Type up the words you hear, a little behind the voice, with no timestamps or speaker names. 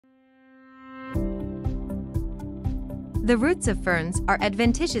The roots of ferns are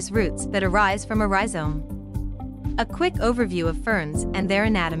adventitious roots that arise from a rhizome. A quick overview of ferns and their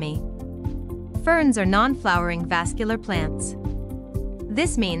anatomy. Ferns are non-flowering vascular plants.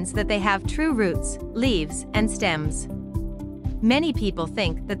 This means that they have true roots, leaves, and stems. Many people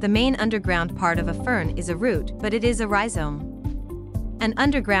think that the main underground part of a fern is a root, but it is a rhizome. An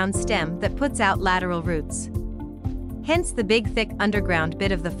underground stem that puts out lateral roots. Hence the big thick underground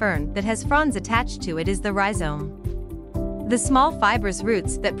bit of the fern that has fronds attached to it is the rhizome. The small fibrous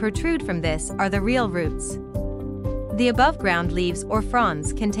roots that protrude from this are the real roots. The above-ground leaves or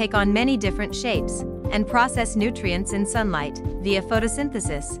fronds can take on many different shapes and process nutrients in sunlight via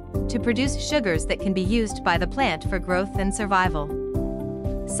photosynthesis to produce sugars that can be used by the plant for growth and survival.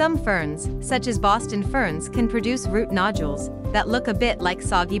 Some ferns, such as Boston ferns, can produce root nodules that look a bit like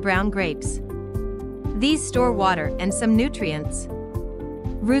soggy brown grapes. These store water and some nutrients.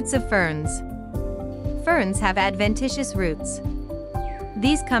 Roots of ferns. Ferns have adventitious roots.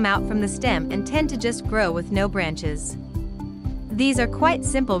 These come out from the stem and tend to just grow with no branches. These are quite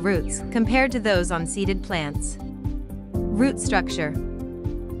simple roots compared to those on seeded plants. Root structure.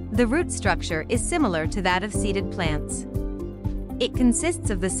 The root structure is similar to that of seeded plants. It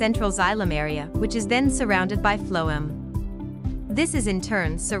consists of the central xylem area, which is then surrounded by phloem. This is in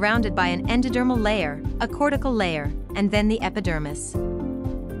turn surrounded by an endodermal layer, a cortical layer, and then the epidermis.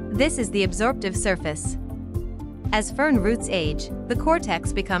 This is the absorptive surface. As fern roots age, the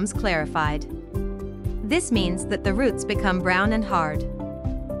cortex becomes clarified. This means that the roots become brown and hard.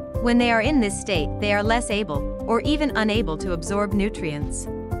 When they are in this state, they are less able, or even unable to absorb nutrients.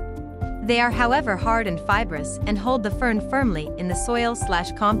 They are however hard and fibrous and hold the fern firmly in the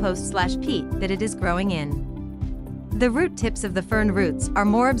soil/compost/peat that it is growing in. The root tips of the fern roots are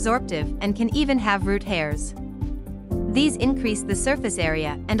more absorptive and can even have root hairs. These increase the surface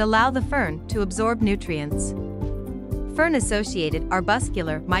area and allow the fern to absorb nutrients. Fern-associated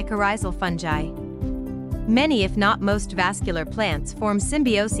arbuscular mycorrhizal fungi. Many if not most vascular plants form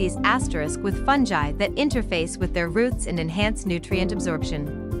symbioses * with fungi that interface with their roots and enhance nutrient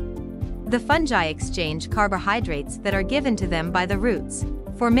absorption. The fungi exchange carbohydrates that are given to them by the roots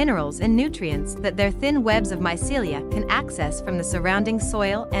for minerals and nutrients that their thin webs of mycelia can access from the surrounding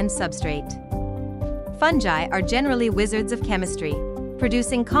soil and substrate. Fungi are generally wizards of chemistry,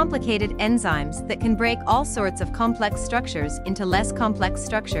 producing complicated enzymes that can break all sorts of complex structures into less complex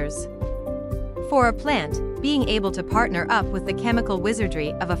structures. For a plant, being able to partner up with the chemical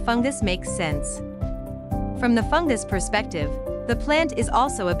wizardry of a fungus makes sense. From the fungus perspective, the plant is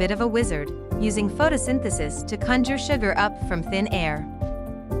also a bit of a wizard, using photosynthesis to conjure sugar up from thin air.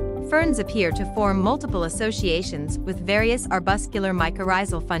 Ferns appear to form multiple associations with various arbuscular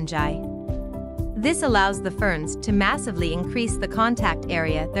mycorrhizal fungi. This allows the ferns to massively increase the contact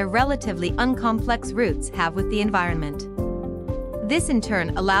area their relatively uncomplex roots have with the environment. This in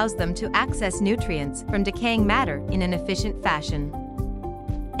turn allows them to access nutrients from decaying matter in an efficient fashion.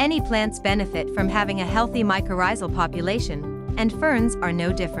 Any plants benefit from having a healthy mycorrhizal population, and ferns are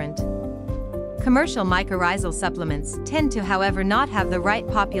no different. Commercial mycorrhizal supplements tend to, however, not have the right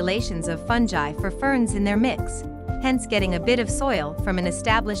populations of fungi for ferns in their mix, hence getting a bit of soil from an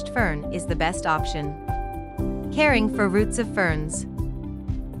established fern is the best option. Caring for roots of ferns.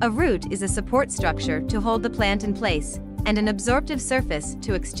 A root is a support structure to hold the plant in place, and an absorptive surface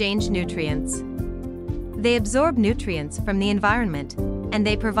to exchange nutrients. They absorb nutrients from the environment, and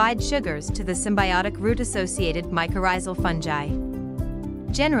they provide sugars to the symbiotic root-associated mycorrhizal fungi.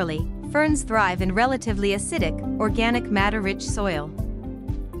 Generally, ferns thrive in relatively acidic, organic matter-rich soil.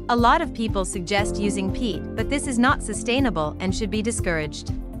 A lot of people suggest using peat, but this is not sustainable and should be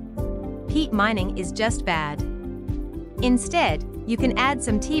discouraged. Peat mining is just bad. Instead, you can add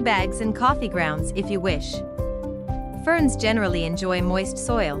some tea bags and coffee grounds if you wish. Ferns generally enjoy moist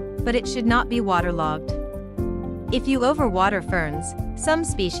soil, but it should not be waterlogged. If you overwater ferns, some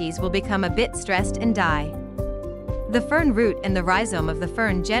species will become a bit stressed and die. The fern root and the rhizome of the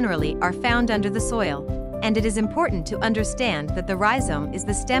fern generally are found under the soil, and it is important to understand that the rhizome is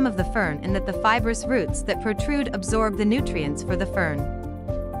the stem of the fern and that the fibrous roots that protrude absorb the nutrients for the fern.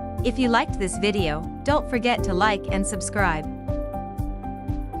 If you liked this video, don't forget to like and subscribe.